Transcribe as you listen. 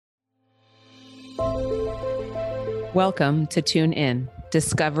Welcome to Tune In,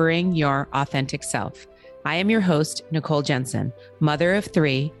 Discovering Your Authentic Self. I am your host, Nicole Jensen, mother of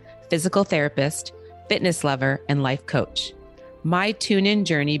 3, physical therapist, fitness lover, and life coach. My Tune In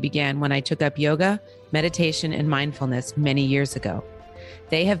journey began when I took up yoga, meditation, and mindfulness many years ago.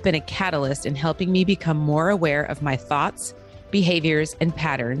 They have been a catalyst in helping me become more aware of my thoughts, behaviors, and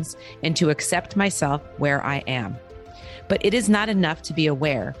patterns, and to accept myself where I am. But it is not enough to be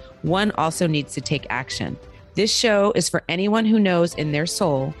aware. One also needs to take action. This show is for anyone who knows in their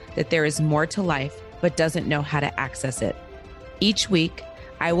soul that there is more to life, but doesn't know how to access it. Each week,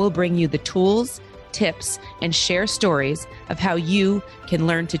 I will bring you the tools, tips, and share stories of how you can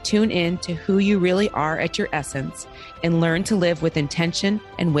learn to tune in to who you really are at your essence and learn to live with intention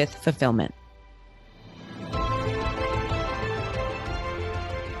and with fulfillment.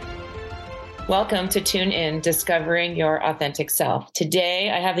 Welcome to Tune In, Discovering Your Authentic Self. Today,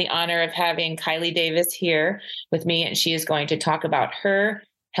 I have the honor of having Kylee Davis here with me, and she is going to talk about her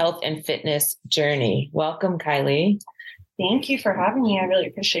health and fitness journey. Welcome, Kylee. Thank you for having me. I really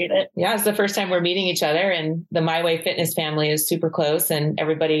appreciate it. Yeah, it's the first time we're meeting each other, and the My Way Fitness family is super close, and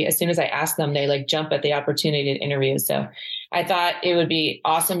everybody, as soon as I ask them, they jump at the opportunity to interview. So I thought it would be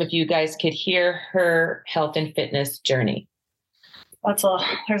awesome if you guys could hear her health and fitness journey. There's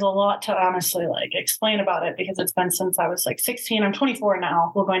a lot to honestly explain about it because it's been since I was 16. I'm 24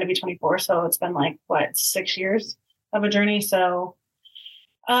 now. We're going to be 24. So it's been 6 years of a journey. So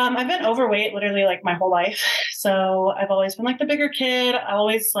I've been overweight literally my whole life. So I've always been the bigger kid. I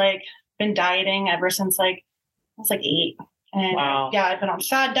always been dieting ever since I was 8. And wow. Yeah, I've been on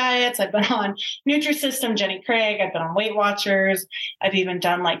fad diets. I've been on Nutrisystem, Jenny Craig. I've been on Weight Watchers. I've even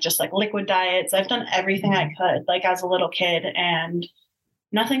done just liquid diets. I've done everything I could as a little kid, and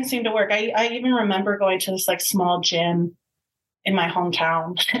nothing seemed to work. I even remember going to this small gym in my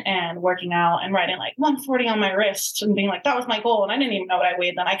hometown and working out and writing 140 on my wrist and being that was my goal. And I didn't even know what I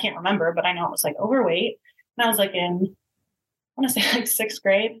weighed then. I can't remember, but I know it was overweight. And I was in, I want to say 6th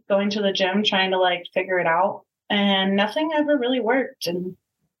grade, going to the gym, trying to figure it out. And nothing ever really worked. And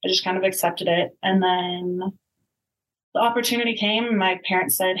I just kind of accepted it. And then the opportunity came and my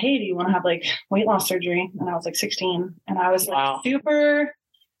parents said, "Hey, do you want to have weight loss surgery?" And I was 16. And I was super,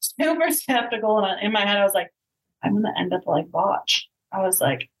 super skeptical. And in my head, I was I'm going to end up botch. I was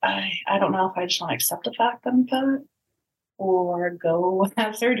I don't know if I just want to accept the fact that I'm fat or go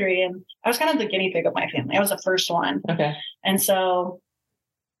have surgery. And I was kind of the guinea pig of my family. I was the first one. Okay. And so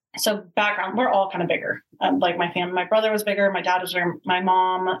background, we're all kind of bigger. My family, my brother was bigger. My dad was bigger. My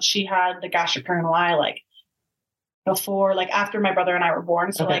mom, she had the gastric perineal before, after my brother and I were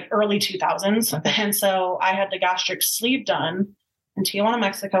born. So okay. Early 2000s. Okay. And so I had the gastric sleeve done in Tijuana,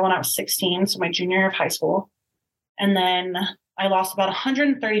 Mexico when I was 16. So my junior year of high school. And then I lost about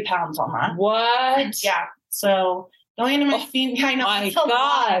 130 pounds on that. What? Yeah. So going into my feet, I know. My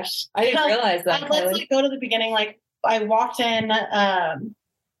gosh. I didn't realize that. Let's go to the beginning. I walked in,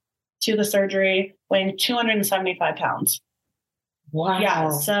 to the surgery weighing 275 pounds. Wow.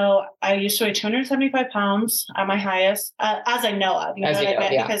 Yeah. So I used to weigh 275 pounds at my highest, as I know of,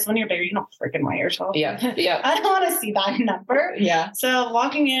 Yeah. Because when you're bigger, you don't freaking weigh yourself. Yeah. Yeah. I don't want to see that number. Yeah. So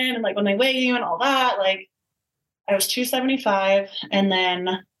walking in and when they weigh you and all that, I was 275. And then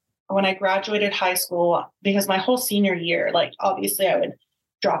when I graduated high school, because my whole senior year, obviously I would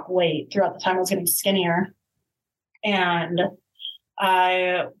drop weight throughout the time I was getting skinnier. And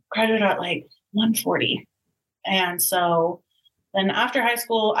I graduated at 140. And so then after high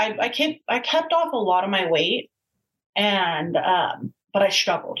school, I kept off a lot of my weight and, but I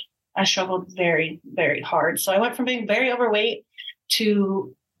struggled very, very hard. So I went from being very overweight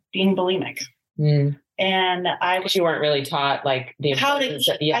to being bulimic. Mm. And you weren't really taught the how to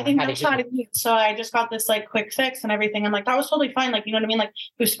eat. I think that's how to eat. So I just got this quick fix and everything. I'm that was totally fine. You know what I mean?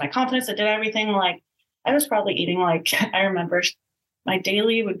 Boosted my confidence. I did everything. I was probably eating I remember my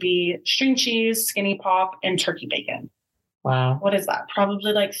daily would be string cheese, skinny pop, and turkey bacon. Wow. What is that?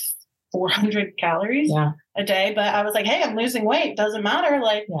 Probably 400 calories a day. But I was hey, I'm losing weight. Doesn't matter.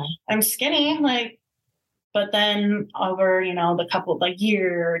 I'm skinny. But then over, the couple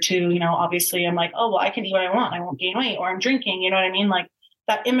year or two, obviously I'm oh, well, I can eat what I want. I won't gain weight, or I'm drinking, you know what I mean?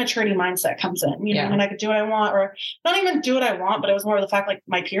 That immaturity mindset comes in, you know, and I could do what I want, or not even do what I want, but it was more of the fact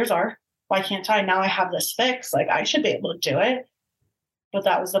my peers are. Why can't I? Now I have this fix. I should be able to do it. But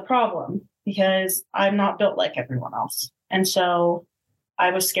that was the problem because I'm not built like everyone else. And so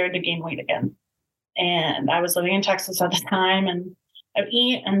I was scared to gain weight again. And I was living in Texas at the time, and I'd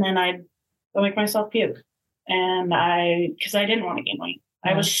eat and then I'd go make myself puke. And because I didn't want to gain weight.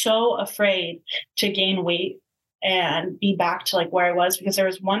 I was so afraid to gain weight and be back to like where I was, because there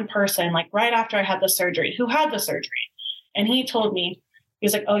was one person like right after I had the surgery who had the surgery. And he told me, he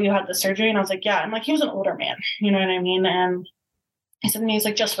was like, oh, you had the surgery? And I was like, yeah. And like, he was an older man, you know what I mean? And he said to me, he's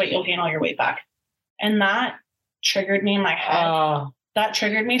like, just wait, you'll gain all your weight back. And that triggered me in my head. That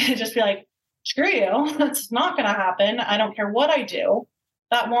triggered me to just be like, screw you. That's not going to happen. I don't care what I do.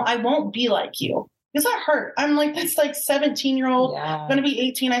 I won't be like you. Because that hurt. I'm like, this like 17-year-old, going to be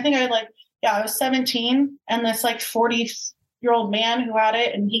 18. I think I was 17. And this like 40-year-old man who had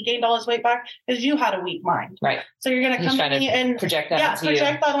it and he gained all his weight back because you had a weak mind. Right. So you're going to come to me and project that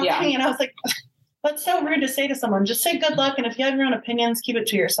on me. And I was like, that's so rude to say to someone. Just say good luck. And if you have your own opinions, keep it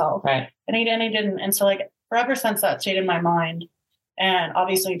to yourself. Right. And he didn't. And so like forever since that stayed in my mind. And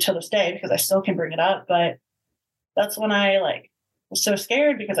obviously to this day, because I still can bring it up, but that's when I like was so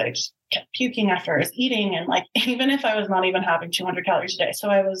scared because I just kept puking after I was eating. And like, even if I was not even having 200 calories a day. So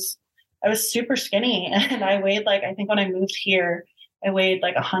I was super skinny and I weighed like, I think when I moved here, I weighed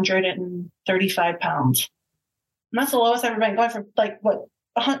like 135 pounds. And that's the lowest I've ever been, going from like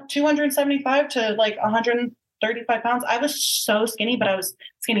 275 to like 135 pounds. I was so skinny, but I was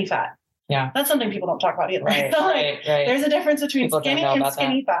skinny fat. Yeah. That's something people don't talk about either. Right, So like, right. there's a difference between People skinny and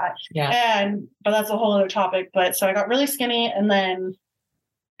skinny fat. Yeah. But that's a whole other topic. But so I got really skinny and then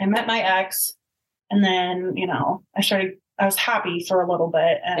I met my ex and then, you know, I was happy for a little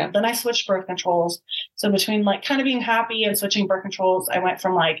bit and then I switched birth controls. So between like kind of being happy and switching birth controls, I went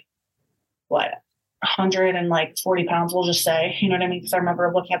from like 140 pounds, we'll just say, you know what I mean? Because I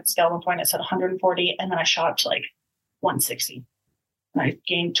remember looking at the scale at one point, it said 140 and then I shot to like 160. And I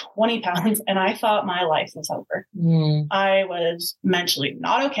gained 20 pounds and I thought my life was over. I was mentally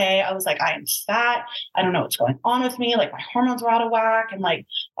not okay. I was like, I am fat. I don't know what's going on with me. Like my hormones were out of whack. And like,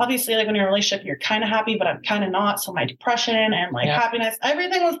 obviously like when you're in a relationship, you're kind of happy, but I'm kind of not. So my depression and like happiness,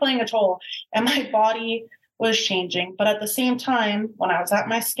 everything was playing a toll and my body was changing. But at the same time, when I was at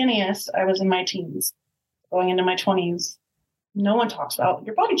my skinniest, I was in my teens, going into my 20s. No one talks about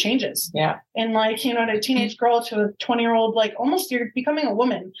your body changes. Yeah. And like, you know, a teenage girl to a 20-year-old, like almost you're becoming a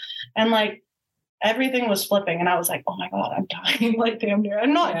woman. And like everything was flipping. And I was like, oh my God, I'm dying. Like damn near.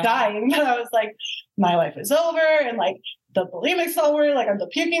 I'm not dying, but I was like, my life is over. And like the bulimic's over. Like I'm the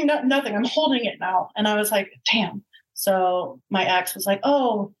puking, nothing. I'm holding it now. And I was like, damn. So my ex was like,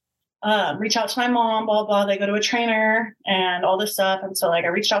 oh, reach out to my mom, blah, blah. They go to a trainer and all this stuff. And so like, I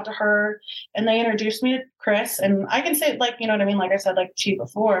reached out to her and they introduced me to Chris, and I can say like, you know what I mean? Like I said, like to you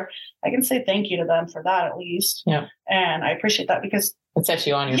before, I can say thank you to them for that at least. Yeah. And I appreciate that because it sets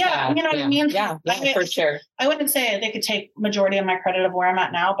you on your path. You know what I mean? Yeah, for sure. I wouldn't say they could take majority of my credit of where I'm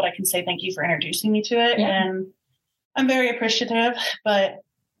at now, but I can say thank you for introducing me to it. Yeah. And I'm very appreciative, but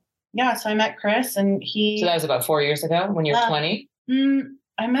yeah, so I met Chris and so that was about 4 years ago when you were 20?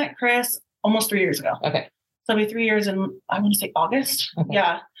 I met Chris almost 3 years ago. Okay. So it'll be 3 years in, I want to say August. Okay.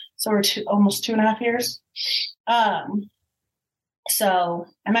 Yeah. So we're almost 2.5 years. So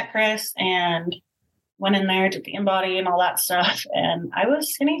I met Chris and went in there, did the InBody and all that stuff. And I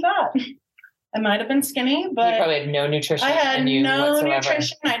was skinny fat. I might have been skinny, but you probably had no nutrition. I had no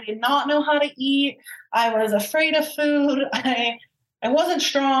nutrition. I did not know how to eat. I was afraid of food. I wasn't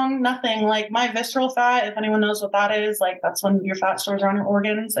strong, nothing. Like my visceral fat, if anyone knows what that is, like that's when your fat stores around your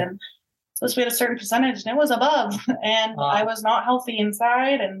organs, and it's supposed to be at a certain percentage, and it was above. And I was not healthy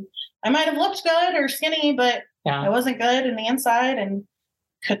inside, and I might have looked good or skinny, but I wasn't good in the inside, and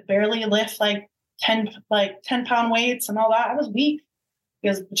could barely lift like 10 pound weights and all that. I was weak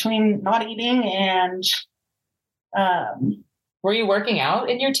because between not eating and were you working out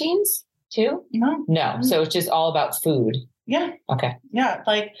in your teens too? No. So it's just all about food. Yeah. Okay. Yeah.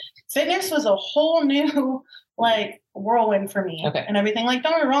 Like fitness was a whole new like whirlwind for me and everything. Like,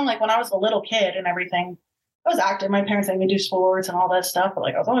 don't get me wrong. Like when I was a little kid and everything, I was active. My parents made me do sports and all that stuff. But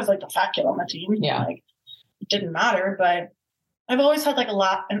like, I was always like the fat kid on the team. Yeah. Like it didn't matter, but I've always had like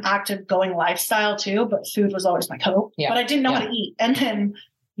an active going lifestyle too, but food was always my coat. Yeah. But I didn't know how to eat. And then,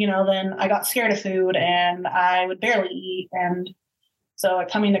 then I got scared of food and I would barely eat. And so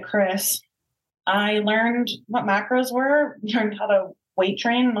coming to Chris, I learned what macros were, learned how to weight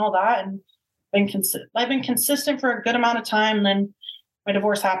train and all that. And I've been consistent for a good amount of time. And then my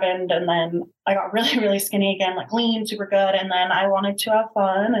divorce happened and then I got really, really skinny again, like lean, super good. And then I wanted to have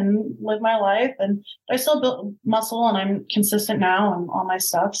fun and live my life. And I still built muscle and I'm consistent now and all my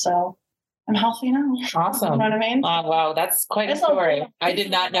stuff. So I'm healthy now. Awesome. You know what I mean? Oh, wow. That's quite a story. I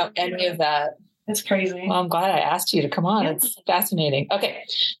did not know any of that. It's crazy. Well, I'm glad I asked you to come on. Yeah. It's fascinating. Okay.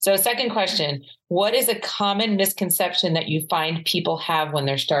 So second question, what is a common misconception that you find people have when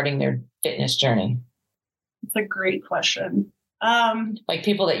they're starting their fitness journey? It's a great question. Like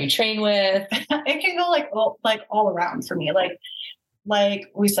people that you train with? It can go all around for me.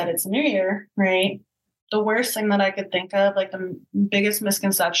 Like we said, it's New Year, right? The worst thing that I could think of, like the biggest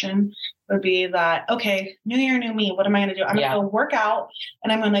misconception would be that, okay, New Year, new me. What am I going to do? I'm going to go work out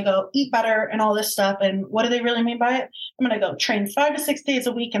and I'm going to go eat better and all this stuff. And what do they really mean by it? I'm going to go train 5 to 6 days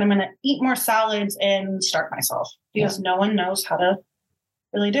a week and I'm going to eat more salads and starve myself because no one knows how to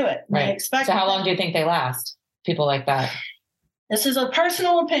really do it. Right. So how long do you think they last? People like that. This is a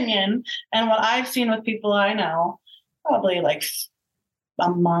personal opinion. And what I've seen with people I know, probably like a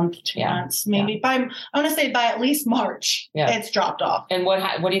month, 2 months, maybe I want to say by at least March, it's dropped off. And what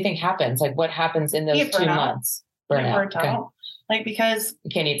do you think happens? Like what happens in those 2 months? Burnt out. Like, because you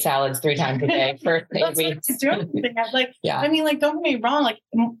can't eat salads 3 times a day for 8 weeks. I mean, like, don't get me wrong. Like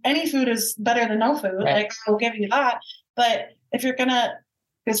any food is better than no food. Right. Like I'll give you that. But if you're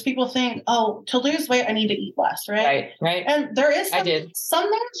because people think, oh, to lose weight, I need to eat less, right? Right. And there is some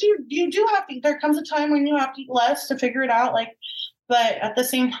things you do have to eat. There comes a time when you have to eat less to figure it out. Like, but at the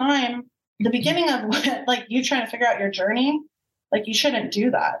same time, the beginning of like you trying to figure out your journey, like you shouldn't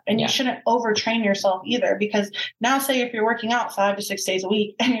do that. And you shouldn't overtrain yourself either, because now say if you're working out 5 to 6 days a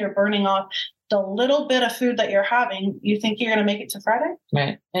week and you're burning off the little bit of food that you're having, you think you're going to make it to Friday?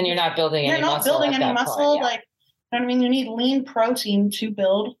 Right. And you're not building any muscle. Like, you know what I mean? You need lean protein to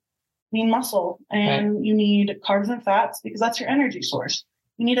build lean muscle, and you need carbs and fats because that's your energy source.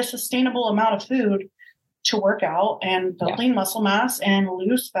 You need a sustainable amount of food to work out and build lean muscle mass and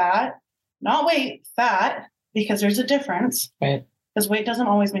lose fat, not weight, fat, because there's a difference. Right. Because weight doesn't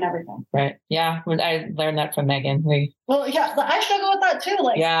always mean everything. Right. Yeah. I learned that from Megan. I struggle with that too.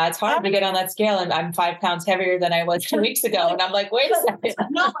 Like, it's hard to get on that scale, and I'm 5 pounds heavier than I was 2 weeks ago. And I'm like, wait a second.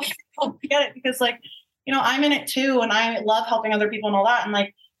 No, I don't get it because I'm in it too. And I love helping other people and all that. And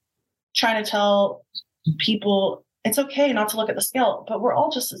like trying to tell people it's okay not to look at the scale, but we're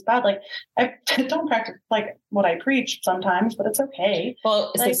all just as bad. Like I don't practice like what I preach sometimes, but it's okay.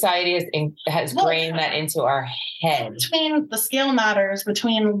 Well, society has grained that into our head. Between the scale matters,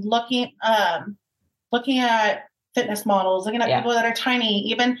 between looking at fitness models, looking at people that are tiny,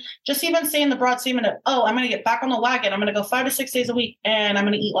 even saying the broad statement of, oh, I'm going to get back on the wagon. I'm going to go 5 to 6 days a week and I'm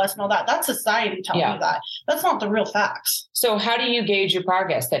going to eat less and all that. That's society telling you that. That's not the real facts. So how do you gauge your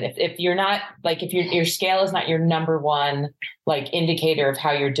progress then? If you're not like, if your scale is not your number one, like indicator of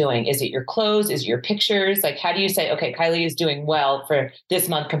how you're doing, is it your clothes? Is it your pictures? Like, how do you say, okay, Kylee is doing well for this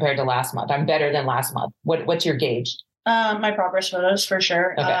month compared to last month. I'm better than last month. What's your gauge? My progress photos for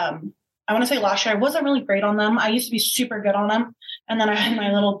sure. Okay. I want to say last year I wasn't really great on them. I used to be super good on them. And then I had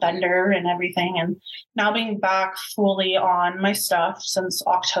my little bender and everything. And now being back fully on my stuff since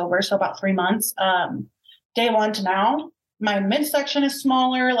October, so about 3 months, day one to now, my midsection is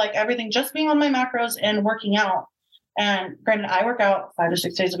smaller, like everything, just being on my macros and working out. And granted, I work out 5 to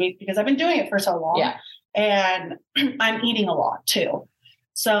 6 days a week because I've been doing it for so long. Yeah. And I'm eating a lot too.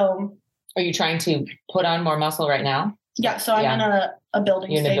 So are you trying to put on more muscle right now? Yeah, so I'm in a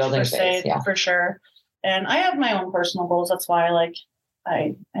building stage for sure. And I have my own personal goals. That's why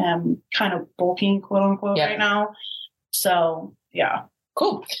I am kind of bulking, quote unquote, right now. So yeah.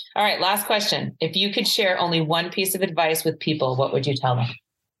 Cool. All right. Last question. If you could share only one piece of advice with people, what would you tell them?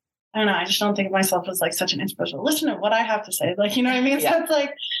 I don't know. I just don't think of myself as like such an inspirational. Listen to what I have to say. Like, you know what I mean? So it's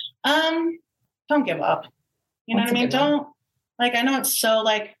like, don't give up. You know what I mean? Don't I know it's so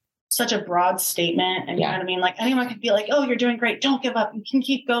such a broad statement, and you know what I mean? Like anyone could be like, oh, you're doing great. Don't give up. You can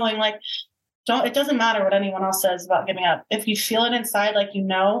keep going. It doesn't matter what anyone else says about giving up. If you feel it inside, you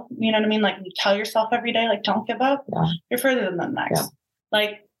know what I mean? Like you tell yourself every day, don't give up. Yeah. You're further than the next.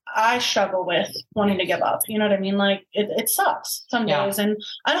 Yeah. I struggle with wanting to give up. You know what I mean? It sucks some days, and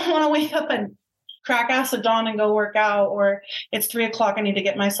I don't want to wake up and crack acid dawn and go work out, or it's 3:00. I need to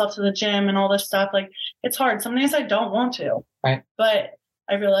get myself to the gym and all this stuff. It's hard. Some days I don't want to, right? But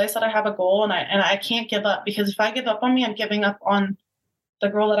I realize that I have a goal, and I can't give up, because if I give up on me, I'm giving up on the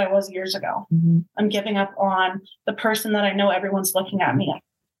girl that I was years ago. Mm-hmm. I'm giving up on the person that I know everyone's looking at me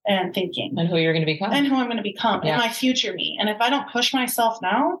and thinking. And who you're going to become. And who I'm going to become. And my future me. And if I don't push myself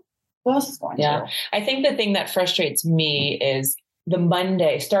now, who else is going to? I think the thing that frustrates me is the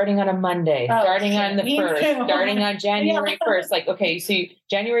Monday, starting on a Monday, starting on the 1st, starting on January 1st. Okay, so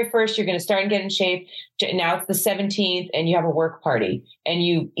January 1st, you're going to start and get in shape. Now it's the 17th and you have a work party and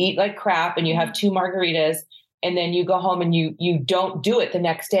you eat like crap and you have 2 margaritas, and then you go home and you don't do it the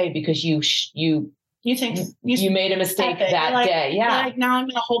next day because you think you made a mistake that day. Yeah. Now I'm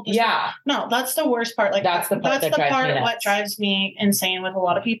going to hold this. Yeah. Up. No, that's the worst part. That's the part what drives me insane with a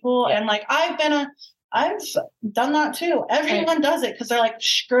lot of people. Yeah. And I've done that too. Everyone does it because they're like,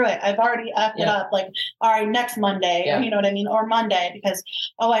 screw it. I've already effed it up. Like, all right, next Monday, or, you know what I mean? Or Monday because,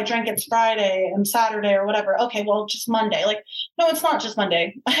 I drank it's Friday and Saturday or whatever. Okay, well, just Monday. Like, no, it's not just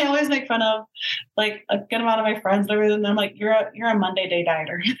Monday. I always make fun of like a good amount of my friends and everything. I'm like, you're a Monday day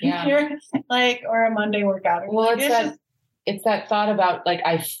dieter. Yeah. You're like, or a Monday workout. Well, like, it's that thought about like,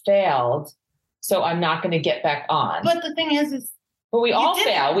 I failed, so I'm not going to get back on. But the thing is but we all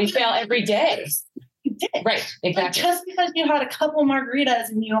fail. We fail every day. You did. Right. Exactly. Like just because you had a couple margaritas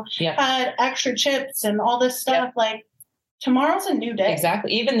and you had extra chips and all this stuff, like tomorrow's a new day.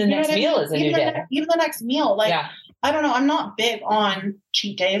 Exactly. Even the next meal is a new day. Even the next meal. Like, I don't know. I'm not big on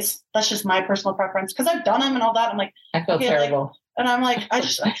cheat days. That's just my personal preference because I've done them and all that. I'm like, I feel terrible. Like, and I'm like, I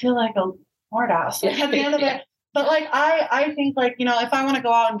feel like a hard ass like, at the end of it. But like, I think like, if I want to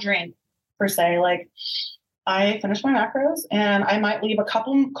go out and drink per se, like, I finish my macros and I might leave a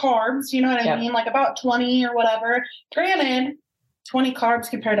couple carbs, you know what I mean? Like about 20 or whatever. Granted, 20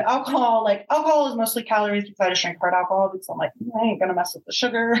 carbs compared to alcohol. Like alcohol is mostly calories because I just drink hard alcohol because I'm like, I ain't going to mess with the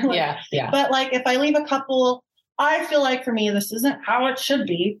sugar. Like, But like if I leave a couple, I feel like for me, this isn't how it should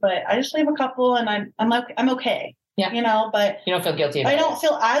be, but I just leave a couple and I'm okay. Yeah. But you don't feel guilty about I don't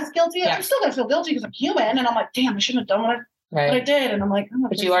feel as guilty. Yeah. I'm still going to feel guilty because I'm human. And I'm like, damn, I shouldn't have done what I did. And I'm like,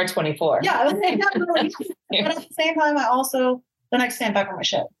 but you are 24. Yeah. But at the same time, I also, the next day I'm back on my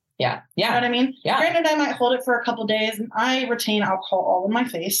shit. Yeah. Yeah. You know what I mean? Yeah. Granted, I might hold it for a couple of days and I retain alcohol all in my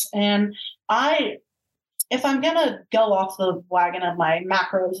face. And if I'm going to go off the wagon of my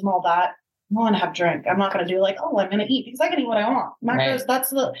macros and all that, I'm going to have drink. I'm not going to do like, I'm going to eat because I can eat what I want. Macros, that's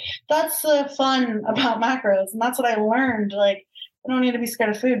the fun about macros. And that's what I learned. Like, I don't need to be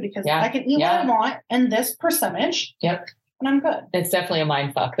scared of food because I can eat what I want in this percentage. Yep. And I'm good. It's definitely a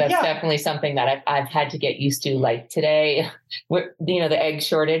mind fuck. That's definitely something that I've had to get used to. Like today, the egg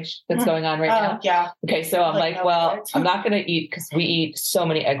shortage that's going on right now. Yeah. Okay. So I'm like, I'm not going to eat because we eat so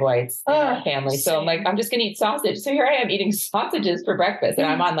many egg whites in our family. So I'm like, I'm just going to eat sausage. So here I am eating sausages for breakfast and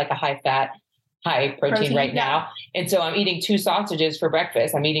I'm on like a high fat, high protein right now. And so I'm eating 2 sausages for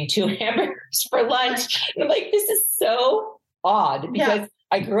breakfast. I'm eating 2 hamburgers for lunch. And I'm like, this is so odd because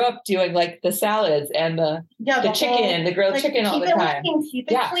I grew up doing like the salads and the chicken, the grilled chicken all the time. Keep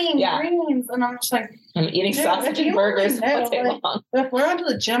it clean, greens. And I'm just like, I'm eating sausage and burgers all day long. If we're onto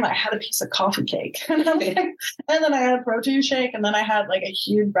the gym, I had a piece of coffee cake. And then I had a protein shake. And then I had like a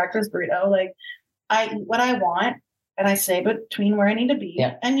huge breakfast burrito. Like I eat what I want and I stay between where I need to be.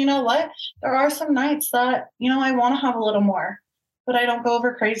 Yeah. And you know what? There are some nights that, I want to have a little more, but I don't go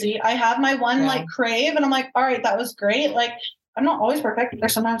over crazy. I have my one like crave and I'm like, all right, that was great. Like, I'm not always perfect.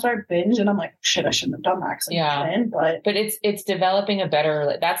 There's sometimes where I binge and I'm like, shit, I shouldn't have done that. But it's developing a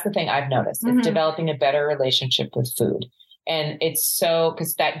better, that's the thing I've noticed. It's developing a better relationship with food. And it's so,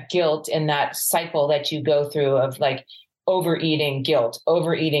 because that guilt and that cycle that you go through of like overeating guilt,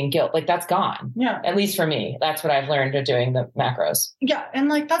 like that's gone. Yeah. At least for me, that's what I've learned of doing the macros. Yeah. And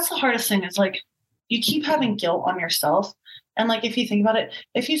like, that's the hardest thing is like, you keep having guilt on yourself. And like, if you think about it,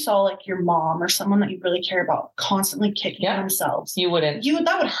 if you saw like your mom or someone that you really care about constantly kicking themselves, that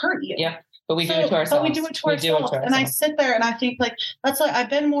would hurt you. Yeah. But we do it to ourselves. But we do it to ourselves. And I sit there and I think like, that's like, I've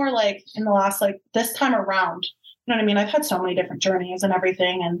been more like in the last, like this time around, you know what I mean? I've had so many different journeys and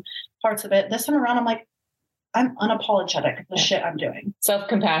everything and parts of it. This time around, I'm like, I'm unapologetic of the shit I'm doing.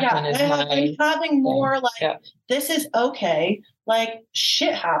 Self-compassion is I'm having more like, this is okay. Like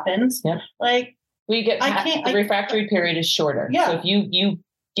shit happens. Yeah. Like, the refractory period is shorter. Yeah. So if you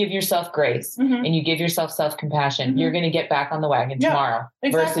give yourself grace and you give yourself self-compassion, you're going to get back on the wagon tomorrow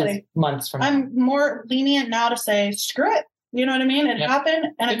versus months from now. I'm more lenient now to say, screw it. You know what I mean? It happened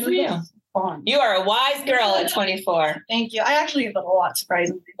and good for you. On. You are a wise girl at 24. Thank you. I actually have done a lot,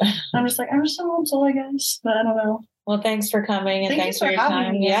 surprisingly. I'm just like, I'm just a little soul, I guess, but I don't know. Well, thanks for coming and thanks for your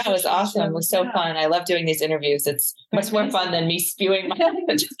time. Yeah, it was awesome. It was so fun. I love doing these interviews. It's much more fun than me spewing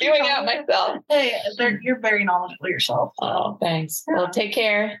out myself. Hey, you're very knowledgeable yourself. So. Oh, thanks. Yeah. Well, take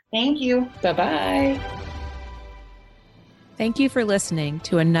care. Thank you. Bye-bye. Thank you for listening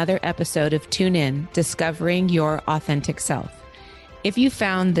to another episode of Tune In, Discovering Your Authentic Self. If you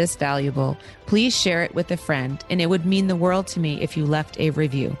found this valuable, please share it with a friend, and it would mean the world to me if you left a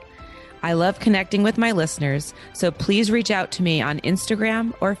review. I love connecting with my listeners, so please reach out to me on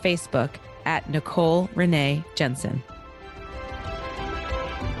Instagram or Facebook at Nicole Renee Jensen.